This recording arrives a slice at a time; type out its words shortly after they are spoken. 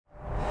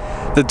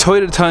The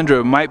Toyota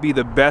Tundra might be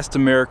the best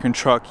American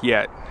truck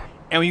yet.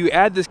 And when you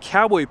add this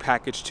Cowboy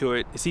package to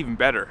it, it's even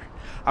better.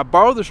 I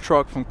borrowed this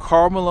truck from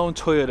Karl Malone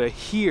Toyota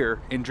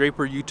here in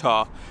Draper,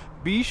 Utah.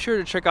 Be sure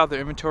to check out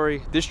their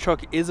inventory. This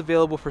truck is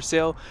available for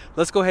sale.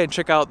 Let's go ahead and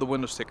check out the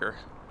window sticker.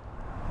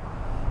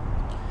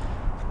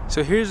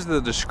 So here's the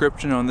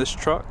description on this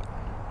truck.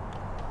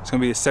 It's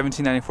gonna be a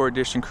 1794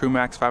 edition Crew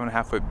Max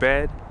 5.5 foot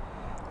bed.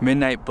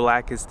 Midnight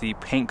black is the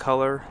paint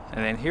color.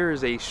 And then here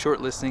is a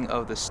short listing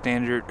of the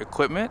standard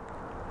equipment.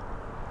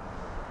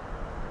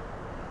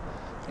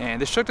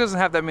 And this truck doesn't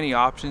have that many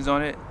options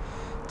on it.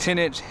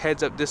 10-inch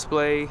heads-up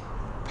display,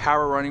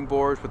 power running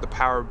boards with the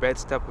power bed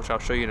step, which I'll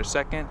show you in a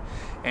second,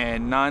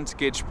 and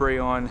non-skid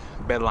spray-on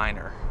bed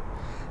liner.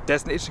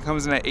 Destination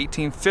comes in at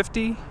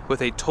 $1,850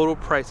 with a total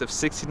price of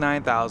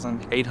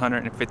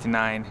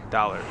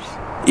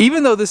 $69,859.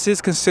 Even though this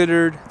is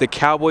considered the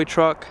Cowboy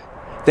truck,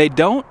 they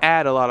don't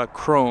add a lot of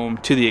chrome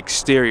to the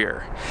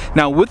exterior.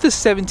 Now with the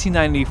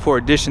 1794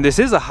 edition, this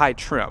is a high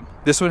trim.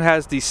 This one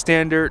has the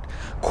standard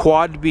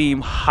quad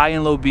beam, high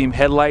and low beam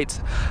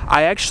headlights.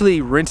 I actually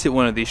rented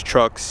one of these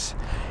trucks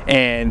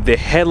and the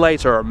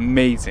headlights are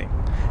amazing.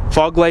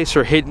 Fog lights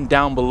are hidden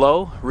down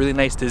below, really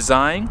nice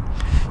design.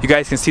 You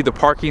guys can see the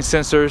parking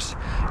sensors,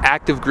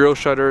 active grille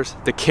shutters,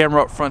 the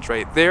camera up front's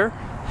right there.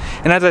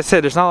 And as I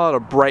said, there's not a lot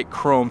of bright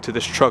chrome to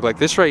this truck. Like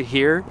this right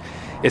here,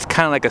 it's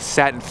kind of like a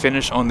satin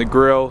finish on the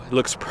grille. It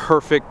looks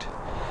perfect.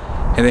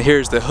 And then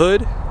here's the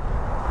hood.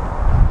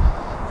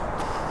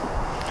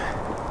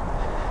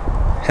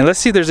 And let's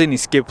see if there's any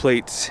skid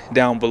plates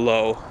down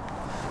below.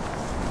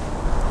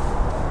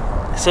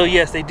 So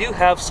yes, they do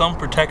have some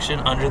protection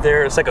under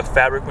there. It's like a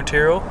fabric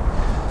material.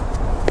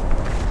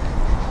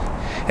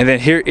 And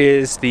then here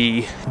is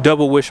the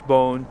double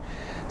wishbone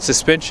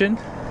suspension.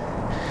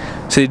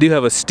 So you do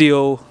have a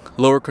steel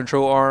lower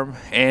control arm,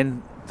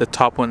 and the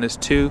top one is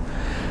too.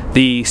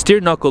 The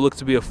steer knuckle looks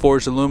to be a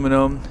forged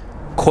aluminum.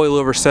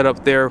 Coilover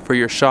setup there for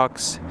your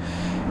shocks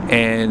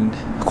and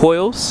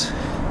coils.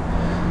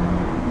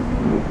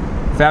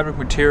 Fabric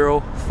material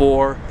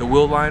for the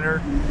wheel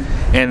liner.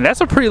 And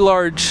that's a pretty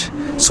large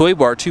sway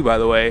bar too, by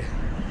the way.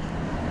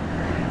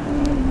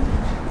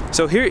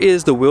 So here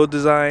is the wheel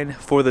design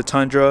for the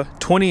Tundra.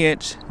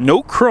 20-inch,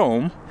 no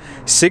chrome,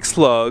 6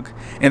 lug,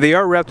 and they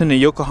are wrapped in the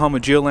Yokohama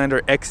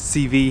Geolandar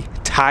XCV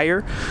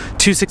tire,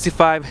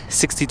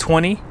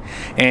 265/60/20,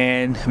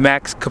 and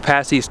max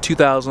capacity is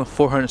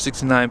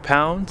 2,469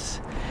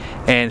 pounds,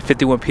 and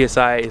 51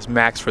 psi is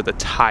max for the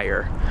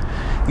tire.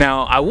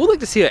 Now I would like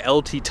to see a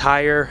LT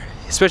tire,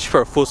 especially for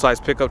a full-size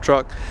pickup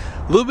truck.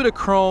 A little bit of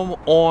chrome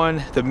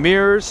on the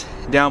mirrors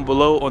down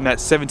below on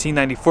that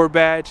 1794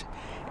 badge,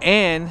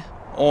 and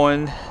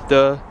on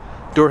the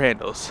door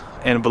handles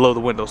and below the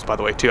windows, by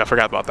the way, too. I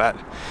forgot about that.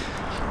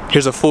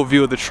 Here's a full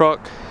view of the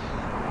truck.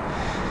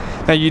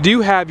 Now you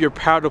do have your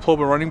power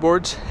deployable running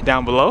boards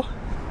down below.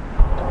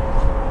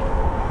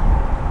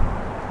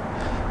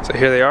 So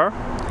here they are.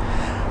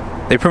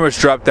 They pretty much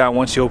drop down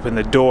once you open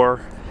the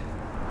door.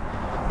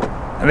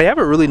 And they have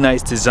a really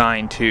nice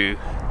design too.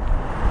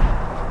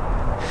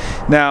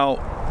 Now,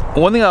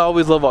 one thing I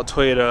always love about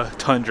Toyota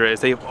Tundra is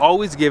they've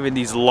always given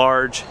these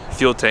large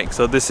fuel tanks.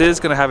 So this is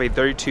gonna have a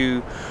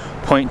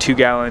 32.2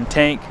 gallon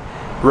tank.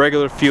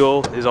 Regular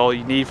fuel is all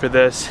you need for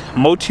this.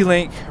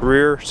 Multi-link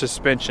rear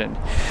suspension.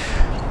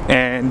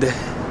 And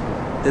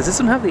does this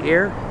one have the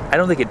air? I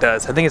don't think it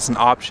does. I think it's an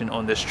option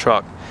on this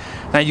truck.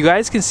 Now you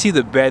guys can see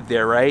the bed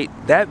there, right?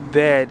 That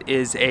bed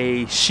is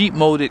a sheet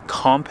molded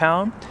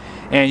compound.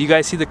 And you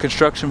guys see the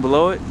construction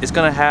below it? It's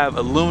gonna have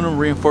aluminum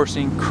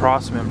reinforcing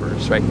cross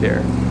members right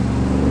there.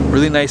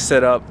 Really nice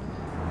setup.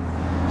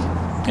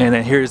 And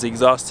then here's the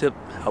exhaust tip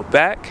out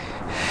back.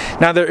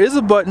 Now there is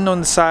a button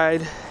on the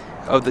side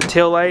of the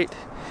tail light.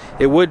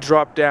 It would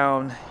drop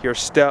down your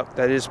step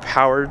that is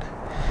powered.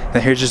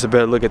 And here's just a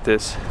better look at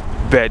this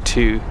bed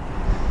too.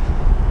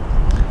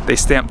 They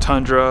stamped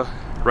Tundra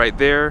right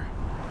there.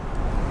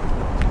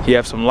 You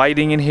have some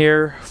lighting in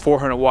here,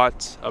 400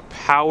 watts of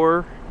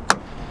power,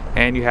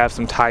 and you have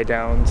some tie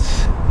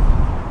downs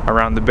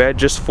around the bed,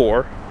 just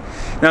 4.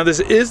 Now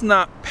this is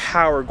not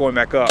power going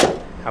back up.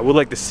 I would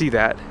like to see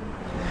that.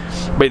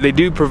 But they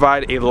do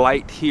provide a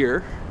light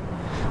here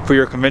for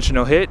your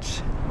conventional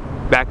hitch,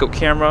 backup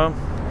camera.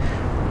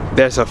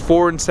 There's a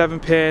 4 and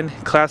 7 pin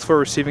class 4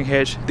 receiving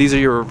hitch. These are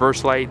your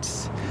reverse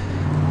lights.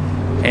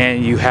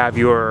 And you have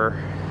your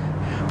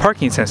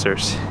parking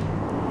sensors.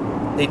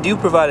 They do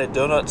provide a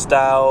donut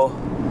style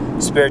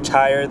spare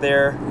tire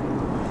there.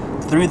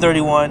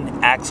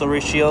 331 axle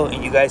ratio,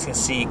 and you guys can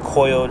see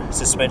coiled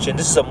suspension.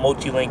 This is a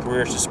multi-link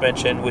rear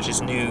suspension, which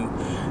is new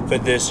for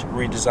this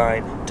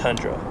redesigned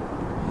Tundra.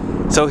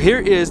 So here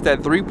is that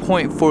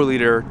 3.4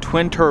 liter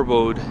twin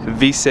turboed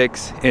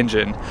V6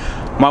 engine.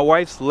 My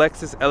wife's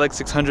Lexus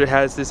LX600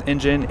 has this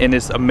engine and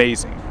it's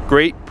amazing.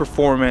 Great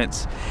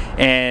performance,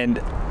 and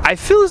I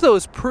feel as though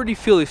it's pretty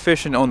fuel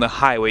efficient on the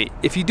highway.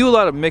 If you do a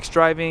lot of mixed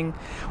driving,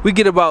 we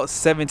get about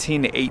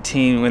 17 to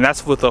 18, and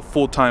that's with a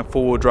full-time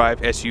four-wheel drive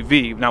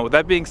SUV. Now with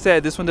that being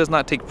said, this one does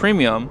not take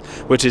premium,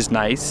 which is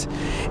nice.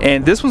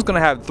 And this one's gonna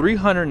have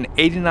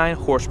 389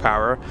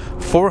 horsepower,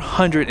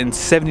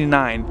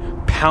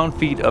 479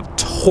 pound-feet of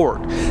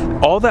torque.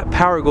 All that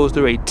power goes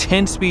through a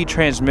 10-speed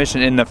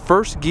transmission, and the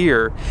first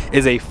gear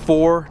is a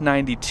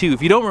 492.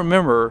 If you don't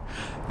remember,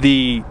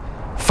 the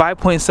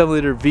 5.7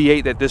 liter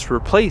V8 that this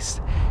replaced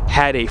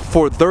had a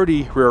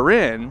 430 rear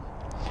end,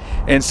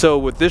 and so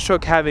with this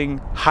truck having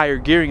higher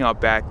gearing out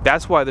back,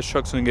 that's why this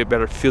truck's gonna get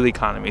better fuel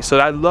economy. So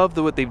I love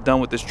what they've done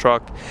with this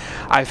truck.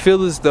 I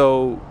feel as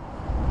though,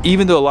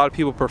 even though a lot of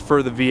people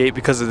prefer the V8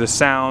 because of the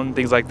sound,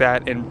 things like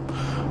that, and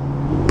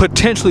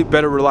potentially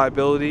better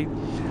reliability,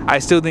 I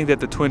still think that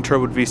the twin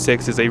turbo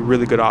V6 is a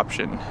really good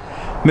option.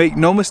 Make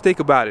no mistake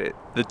about it,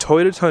 the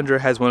Toyota Tundra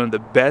has one of the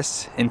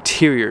best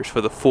interiors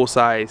for the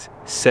full-size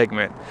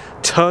segment.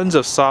 Tons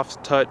of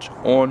soft touch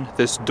on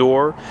this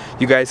door.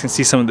 You guys can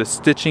see some of the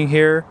stitching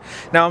here.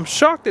 Now I'm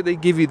shocked that they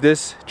give you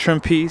this trim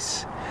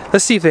piece.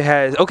 Let's see if it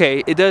has,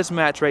 okay, it does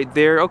match right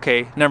there.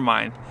 Okay, never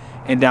mind.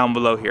 And down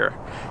below here.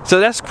 So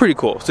that's pretty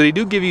cool. So they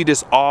do give you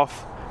this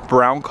off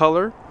brown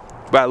color,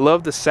 but I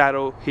love the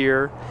saddle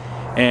here.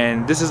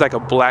 And this is like a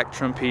black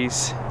trim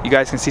piece. You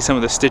guys can see some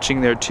of the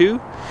stitching there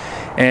too.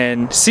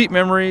 And seat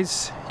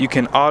memories, you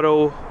can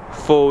auto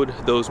fold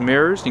those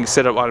mirrors. You can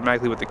set up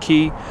automatically with the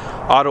key.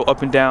 Auto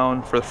up and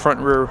down for the front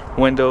and rear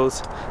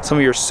windows. Some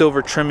of your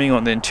silver trimming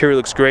on the interior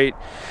looks great.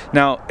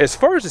 Now, as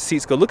far as the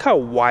seats go, look how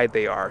wide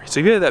they are. So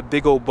if you have that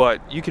big old butt,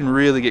 you can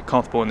really get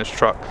comfortable in this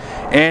truck.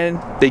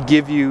 And they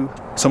give you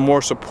some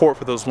more support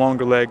for those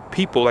longer leg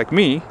people like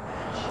me.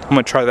 I'm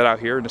gonna try that out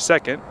here in a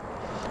second.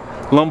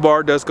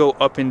 Lumbar does go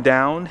up and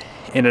down,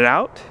 in and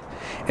out.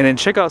 And then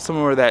check out some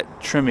more of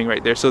that trimming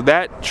right there. So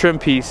that trim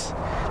piece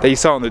that you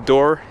saw on the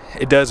door,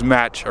 it does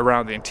match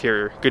around the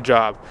interior. Good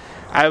job.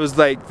 I was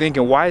like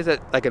thinking, why is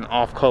that like an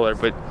off color?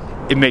 But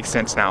it makes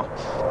sense now.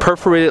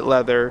 Perforated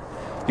leather.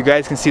 You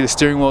guys can see the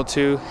steering wheel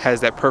too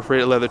has that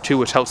perforated leather too,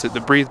 which helps it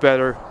to breathe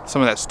better.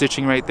 Some of that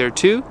stitching right there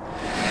too.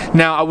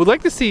 Now I would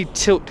like to see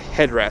tilt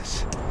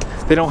headrests.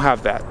 They don't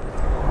have that.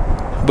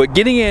 But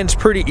getting in is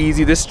pretty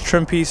easy. This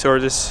trim piece, or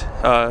this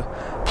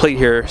plate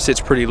here,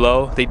 sits pretty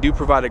low. They do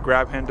provide a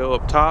grab handle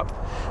up top.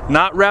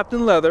 Not wrapped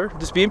in leather,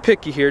 just being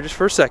picky here just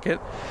for a second.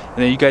 And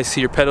then you guys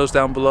see your pedals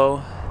down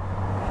below.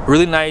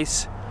 Really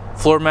nice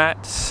floor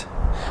mats,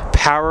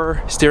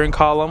 power steering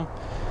column.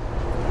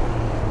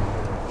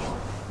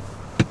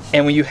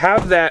 And when you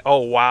have that, oh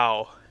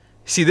wow.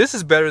 See, this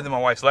is better than my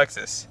wife's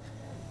Lexus.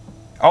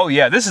 Oh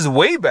yeah, this is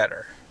way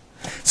better.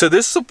 So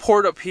this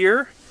support up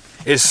here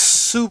is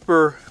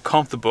super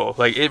comfortable.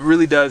 Like, it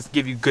really does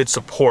give you good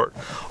support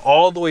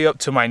all the way up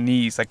to my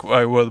knees, like,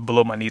 well,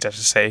 below my knees I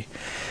should say.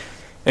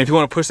 And if you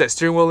want to push that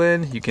steering wheel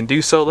in, you can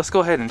do so. Let's go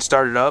ahead and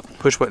start it up.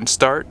 Push button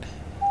start.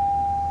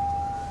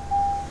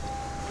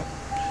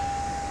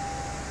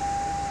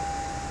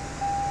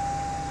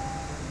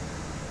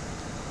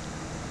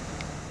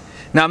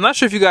 Now, I'm not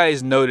sure if you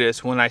guys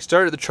noticed, when I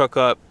started the truck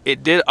up,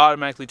 it did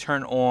automatically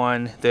turn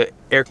on the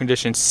air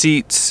conditioned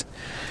seats.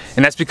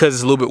 And that's because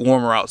it's a little bit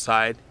warmer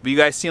outside. But you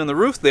guys see on the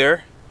roof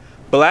there,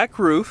 black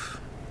roof.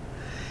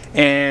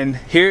 And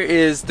here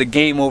is the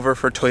game over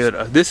for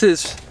Toyota. This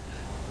is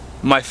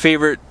my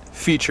favorite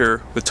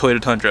feature with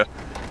Toyota Tundra.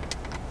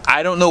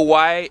 I don't know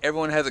why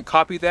everyone hasn't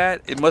copied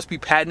that. It must be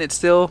patented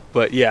still,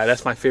 but yeah,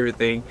 that's my favorite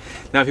thing.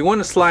 Now, if you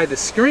want to slide the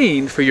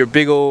screen for your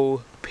big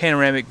old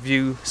panoramic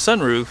view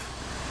sunroof,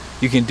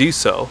 you can do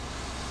so.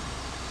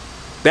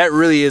 That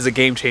really is a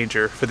game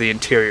changer for the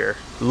interior.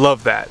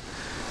 Love that.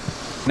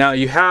 Now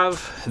you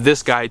have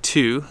this guy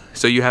too.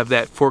 So you have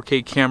that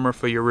 4K camera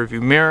for your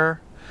rearview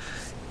mirror,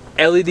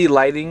 LED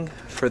lighting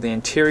for the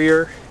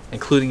interior,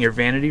 including your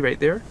vanity right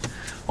there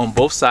on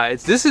both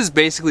sides. This is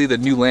basically the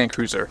new Land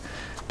Cruiser,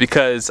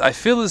 because I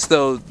feel as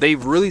though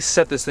they've really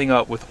set this thing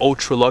up with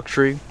ultra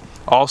luxury.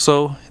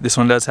 Also, this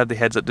one does have the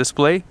heads-up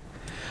display,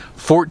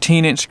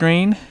 14-inch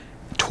screen,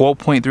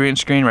 12.3-inch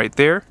screen right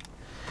there.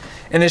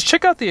 And let's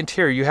check out the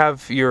interior. You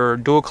have your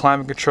dual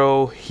climate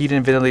control, heated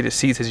and ventilated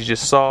seats as you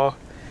just saw.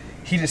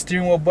 Heated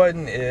steering wheel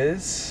button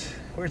is,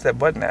 where's that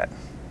button at?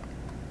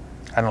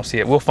 I don't see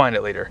it. We'll find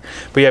it later.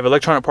 But you have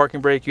electronic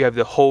parking brake. You have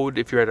the hold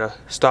if you're at a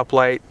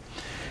stoplight.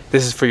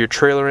 This is for your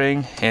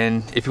trailering.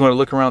 And if you want to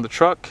look around the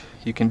truck,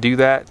 you can do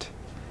that.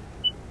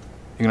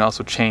 You can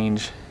also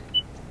change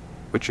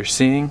what you're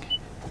seeing.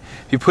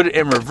 If you put it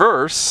in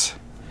reverse,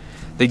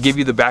 they give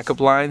you the backup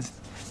lines.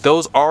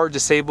 Those are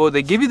disabled.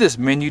 They give you this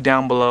menu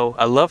down below.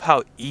 I love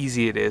how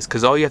easy it is,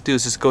 because all you have to do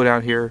is just go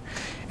down here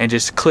and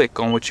just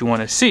click on what you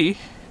want to see.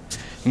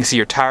 You can see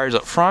your tires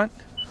up front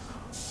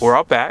or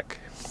out back.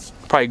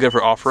 Probably good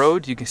for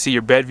off-road. You can see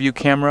your bed view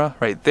camera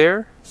right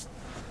there.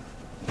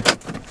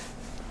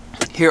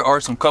 Here are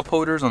some cup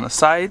holders on the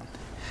side.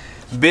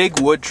 Big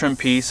wood trim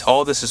piece.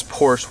 All this is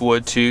porous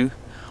wood too.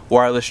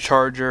 Wireless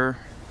charger.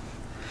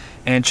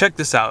 And check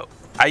this out.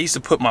 I used to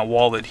put my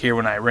wallet here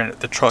when I rented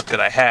the truck that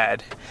I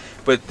had.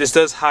 But this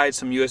does hide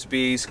some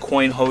USBs,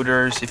 coin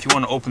holders. If you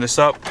want to open this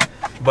up,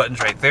 buttons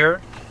right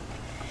there.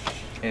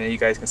 And you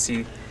guys can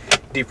see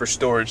deeper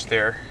storage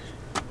there.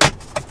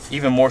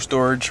 Even more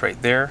storage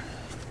right there.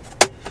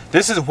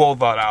 This is well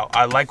thought out.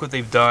 I like what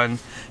they've done.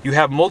 You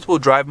have multiple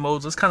drive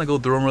modes. Let's kind of go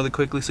through them really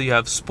quickly. So you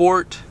have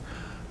sport,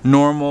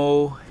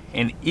 normal,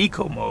 and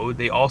eco mode.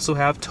 They also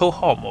have tow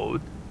haul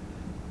mode.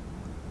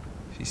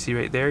 You see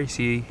right there, you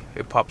see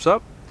it pops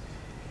up.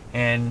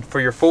 And for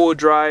your 4-wheel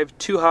drive,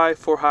 2 high,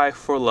 4 high,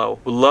 4 low.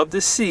 Would love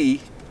to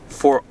see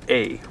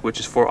 4A, which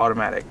is 4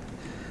 automatic.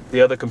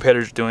 The other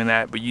competitors doing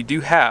that, but you do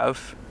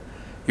have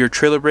your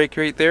trailer brake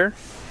right there.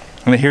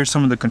 And then here's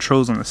some of the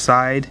controls on the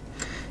side.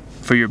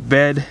 For your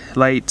bed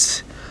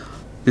lights,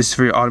 this is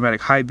for your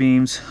automatic high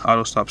beams,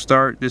 auto stop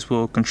start. This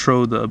will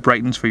control the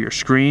brightness for your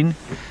screen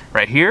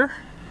right here.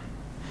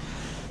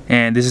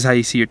 And this is how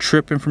you see your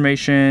trip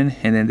information,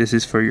 and then this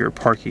is for your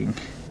parking.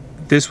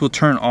 This will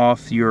turn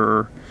off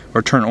your,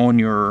 or turn on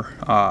your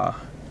power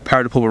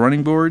deployable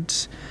running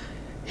boards.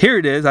 Here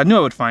it is, I knew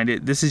I would find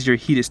it. This is your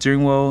heated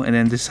steering wheel, and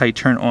then this is how you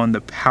turn on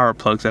the power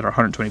plugs that are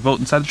 120 volt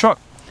inside the truck.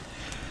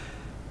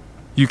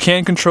 You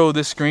can control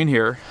this screen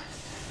here.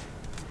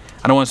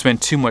 I don't want to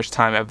spend too much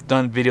time. I've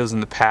done videos in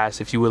the past.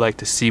 If you would like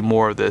to see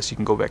more of this, you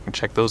can go back and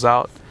check those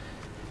out.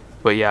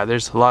 But yeah,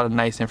 there's a lot of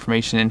nice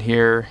information in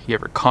here. You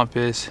have your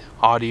compass,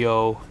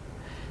 audio,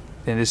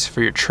 then this is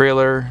for your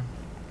trailer,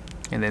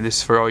 and then this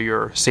is for all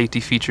your safety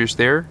features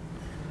there.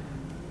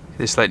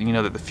 This letting you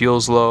know that the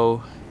fuel's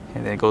low,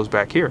 and then it goes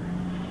back here.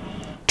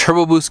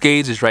 Turbo boost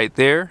gauge is right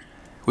there,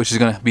 which is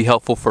going to be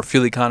helpful for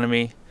fuel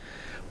economy.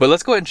 But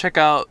let's go ahead and check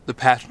out the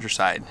passenger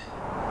side.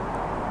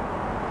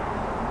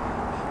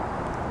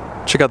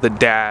 Check out the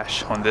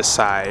dash on this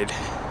side.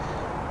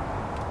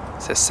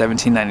 It says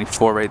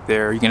 1794 right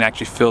there. You can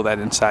actually feel that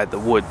inside the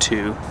wood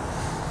too.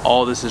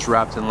 All this is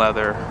wrapped in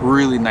leather,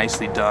 really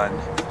nicely done.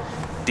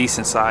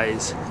 Decent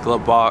size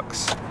glove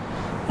box,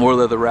 more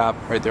leather wrap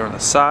right there on the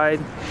side.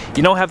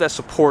 You don't have that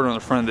support on the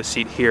front of the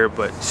seat here,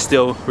 but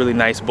still really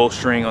nice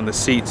bolstering on the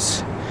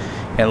seats.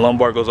 And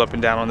lumbar goes up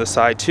and down on this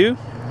side too.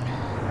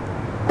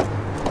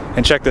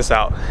 And check this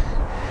out.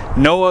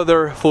 No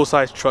other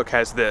full-size truck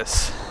has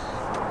this.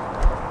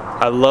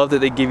 I love that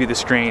they give you the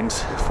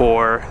screens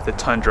for the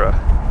Tundra.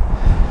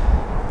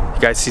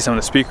 You guys see some of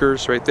the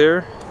speakers right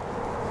there.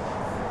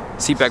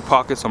 Seat back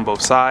pockets on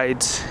both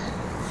sides.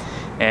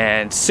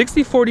 And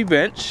 60/40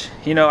 bench.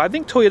 You know, I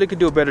think Toyota could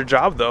do a better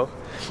job though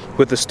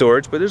with the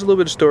storage, but there's a little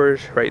bit of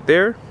storage right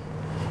there.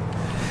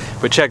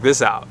 But check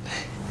this out.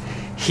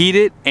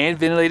 Heated and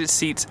ventilated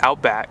seats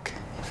out back.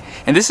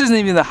 And this isn't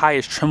even the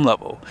highest trim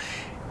level.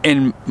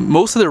 In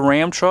most of the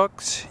Ram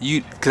trucks,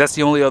 because that's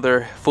the only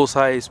other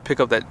full-size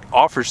pickup that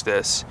offers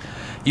this,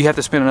 you have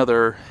to spend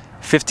another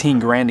 15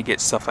 grand to get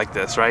stuff like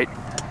this, right?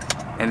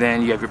 And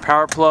then you have your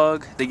power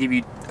plug. They give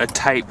you a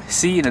Type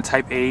C and a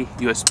Type A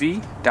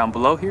USB down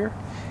below here.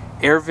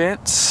 Air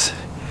vents.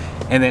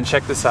 And then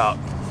check this out.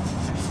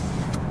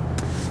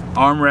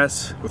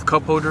 Armrests with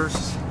cup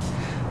holders.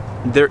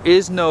 There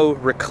is no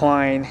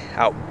recline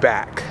out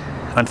back,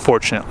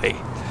 unfortunately.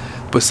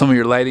 But some of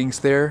your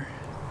lighting's there.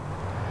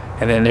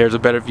 And then there's a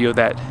better view of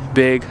that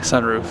big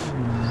sunroof.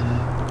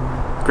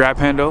 Grab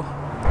handle.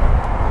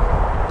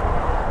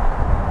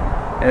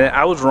 And then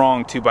I was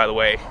wrong too, by the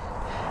way.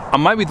 I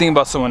might be thinking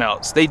about someone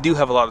else. They do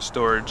have a lot of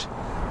storage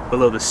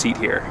below the seat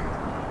here.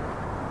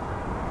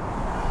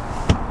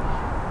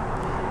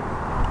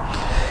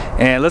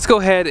 And let's go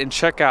ahead and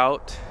check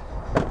out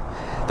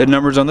the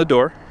numbers on the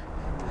door.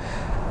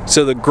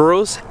 So the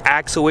gross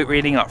axle weight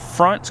rating up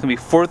front is gonna be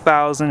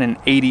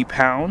 4,080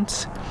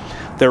 pounds.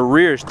 The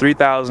rear is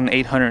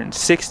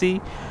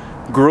 3,860.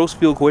 Gross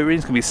vehicle weight rating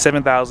is going to be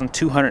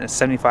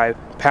 7,275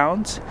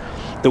 pounds.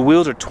 The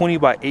wheels are 20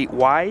 by 8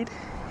 wide.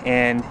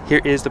 And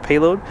here is the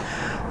payload.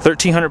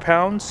 1,300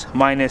 pounds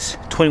minus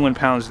 21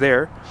 pounds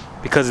there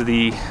because of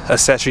the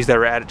accessories that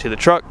were added to the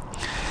truck.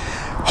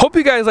 Hope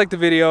you guys liked the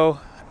video.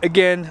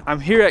 Again,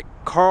 I'm here at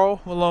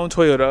Karl Malone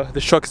Toyota.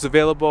 This truck is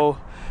available.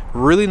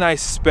 Really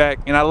nice spec.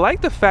 And I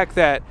like the fact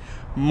that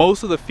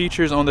most of the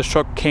features on this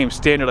truck came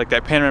standard, like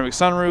that panoramic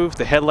sunroof.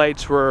 The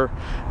headlights were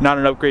not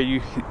an upgrade.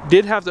 You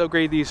did have to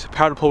upgrade these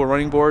power deployable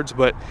running boards,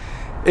 but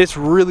it's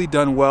really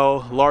done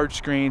well. Large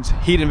screens,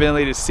 heated and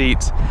ventilated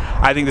seats.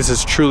 I think this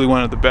is truly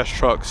one of the best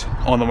trucks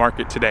on the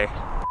market today.